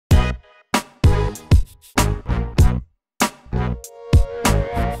Hi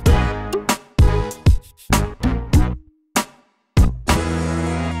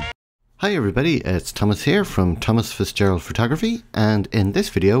everybody, it's Thomas here from Thomas Fitzgerald Photography, and in this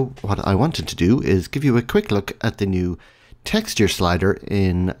video what I wanted to do is give you a quick look at the new texture slider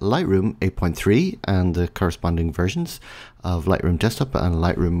in Lightroom 8.3 and the corresponding versions of Lightroom Desktop and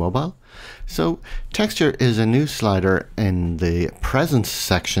Lightroom Mobile. So texture is a new slider in the presence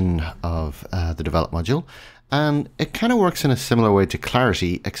section of the develop module, and it kind of works in a similar way to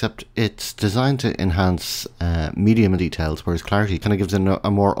clarity, except it's designed to enhance medium details, whereas clarity kind of gives a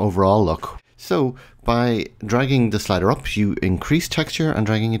more overall look. So by dragging the slider up, you increase texture, and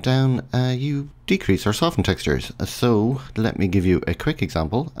dragging it down, you decrease or soften textures. So let me give you a quick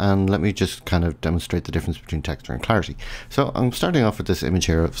example, and let me just kind of demonstrate the difference between texture and clarity. So I'm starting off with this image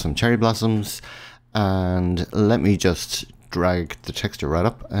here of some cherry blossoms, and let me just drag the texture right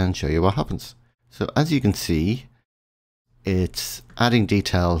up and show you what happens. So as you can see, it's adding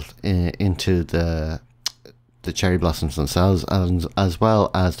detail into the cherry blossoms themselves, as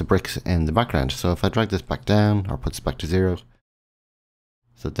well as the bricks in the background. So if I drag this back down, or put this back to 0,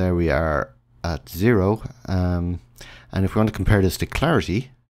 so there we are at 0. And if we want to compare this to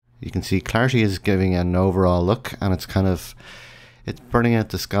clarity, you can see clarity is giving an overall look, and it's kind of, it's burning out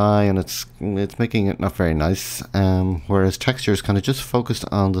the sky, and it's making it not very nice, whereas texture is kind of just focused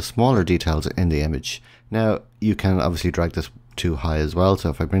on the smaller details in the image. Now you can obviously drag this too high as well, so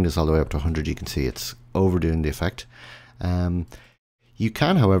if I bring this all the way up to 100, you can see it's overdoing the effect. You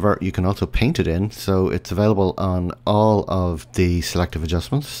can, however, you can also paint it in, so it's available on all of the selective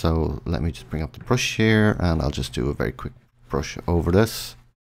adjustments. So let me just bring up the brush here, and I'll just do a very quick brush over this,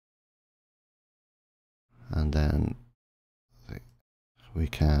 and then we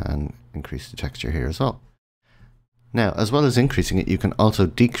can increase the texture here as well. Now, as well as increasing it, you can also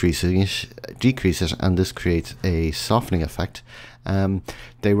decrease it, and this creates a softening effect.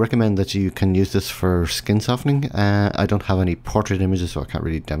 They recommend that you can use this for skin softening. I don't have any portrait images, so I can't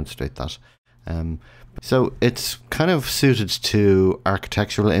really demonstrate that. So it's kind of suited to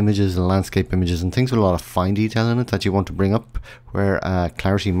architectural images and landscape images and things with a lot of fine detail in it that you want to bring up, where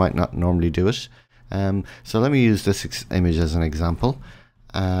clarity might not normally do it. So let me use this image as an example.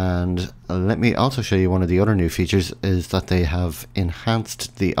 And let me also show you one of the other new features is that they have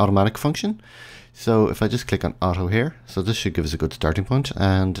enhanced the automatic function. So if I just click on auto here, so this should give us a good starting point,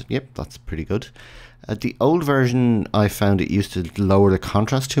 and yep, that's pretty good. The old version, I found it used to lower the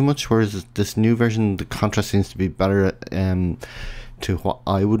contrast too much, whereas this new version, the contrast seems to be better to what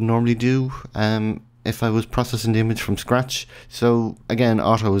I would normally do if I was processing the image from scratch. So again,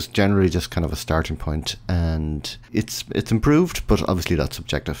 auto is generally just kind of a starting point, and it's improved, but obviously that's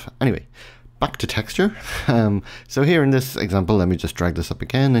subjective. Anyway, back to texture. So here in this example, let me just drag this up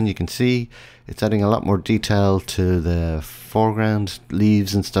again, and you can see it's adding a lot more detail to the foreground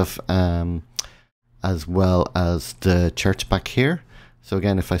leaves and stuff, as well as the church back here. So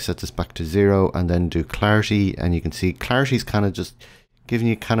again, if I set this back to 0 and then do clarity, and you can see clarity is kind of just giving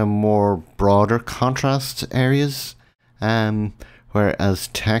you kind of more broader contrast areas, whereas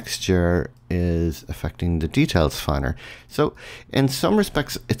texture is affecting the details finer. So in some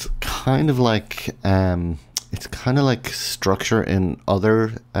respects, it's kind of like structure in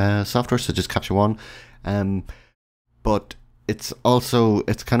other software such as Capture One, but it's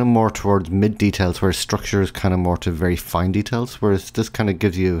kind of more towards mid details, whereas structure is kind of more to very fine details, whereas this kind of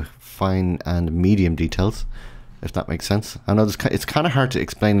gives you fine and medium details, if that makes sense. I know it's kind of hard to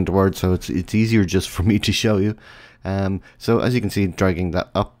explain into words, so it's easier just for me to show you. So as you can see, dragging that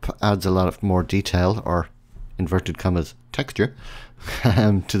up adds a lot of more detail, or inverted commas texture,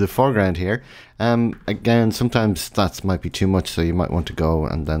 to the foreground here. Again, sometimes that might be too much, so you might want to go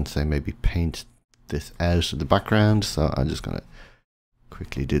and then say maybe paint this out of the background. So I'm just gonna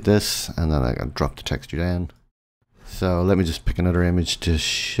quickly do this, and then I'm gonna drop the texture down. So let me just pick another image to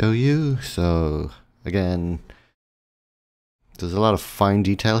show you. So again, there's a lot of fine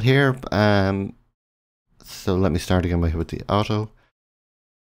detail here. So let me start again with the auto.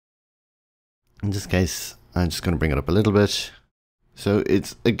 In this case, I'm just going to bring it up a little bit. So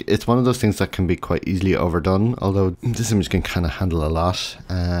it's one of those things that can be quite easily overdone, although this image can kind of handle a lot.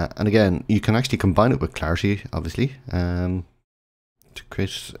 And again, you can actually combine it with clarity, obviously, to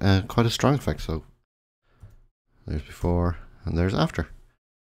create quite a strong effect. So there's before and there's after.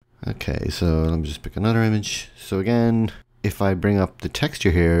 Okay, so let me just pick another image. So again, if I bring up the texture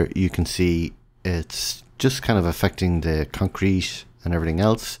here, you can see it's just kind of affecting the concrete and everything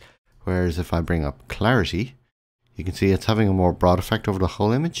else. Whereas if I bring up clarity, you can see it's having a more broad effect over the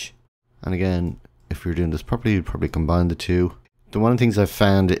whole image. And again, if you're doing this properly, you'd probably combine the two. The one of the things I've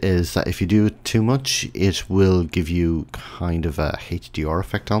found is that if you do it too much, it will give you kind of a HDR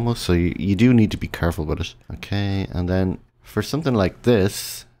effect almost. So you do need to be careful with it. Okay, and then for something like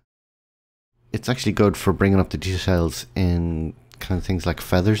this, it's actually good for bringing up the details in kind of things like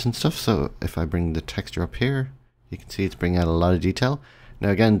feathers and stuff. So if I bring the texture up here, you can see it's bringing out a lot of detail. Now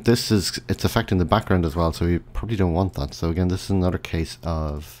again, it's affecting the background as well, so you probably don't want that. So again, this is another case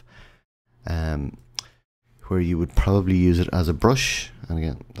of where you would probably use it as a brush. And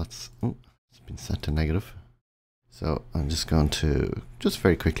again, it's been set to negative. So I'm just going to just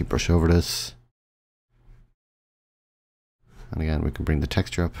very quickly brush over this. And again, we can bring the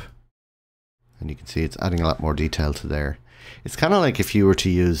texture up. And you can see it's adding a lot more detail to there. It's kind of like if you were to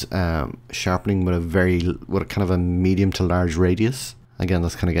use sharpening with a kind of a medium to large radius. Again,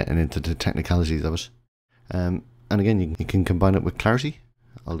 that's kind of getting into the technicalities of it. And again, you can combine it with clarity,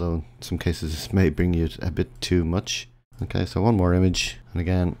 although in some cases this may bring you a bit too much. Okay, so one more image, and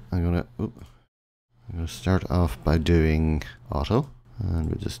again, I'm gonna start off by doing auto, and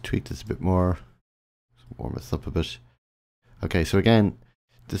we'll just tweak this a bit more, warm this up a bit. Okay, so again,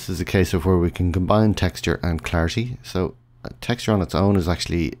 this is a case of where we can combine texture and clarity. So texture on its own is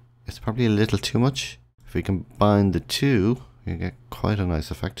it's probably a little too much. If we combine the two, you get quite a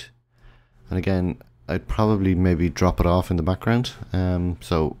nice effect. And again, I'd probably maybe drop it off in the background.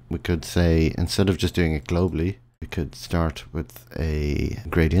 So we could say, instead of just doing it globally, we could start with a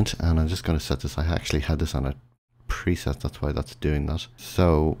gradient. And I'm just going to set this. I actually had this on a preset, that's why that's doing that.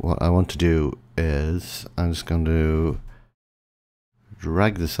 So what I want to do is I'm just going to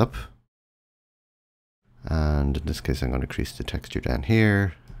drag this up, and in this case I'm going to increase the texture down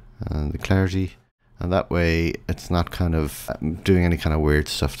here and the clarity, and that way it's not kind of doing any kind of weird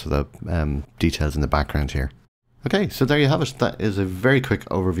stuff to the details in the background here. Okay, so there you have it. That is a very quick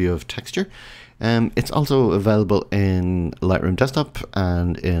overview of texture. It's also available in Lightroom Desktop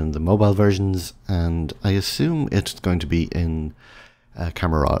and in the mobile versions, and I assume it's going to be in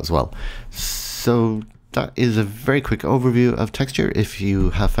Camera Raw as well. So that is a very quick overview of texture. If you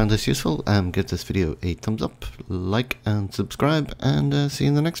have found this useful, give this video a thumbs up, like and subscribe, and see you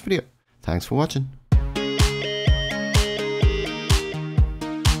in the next video. Thanks for watching.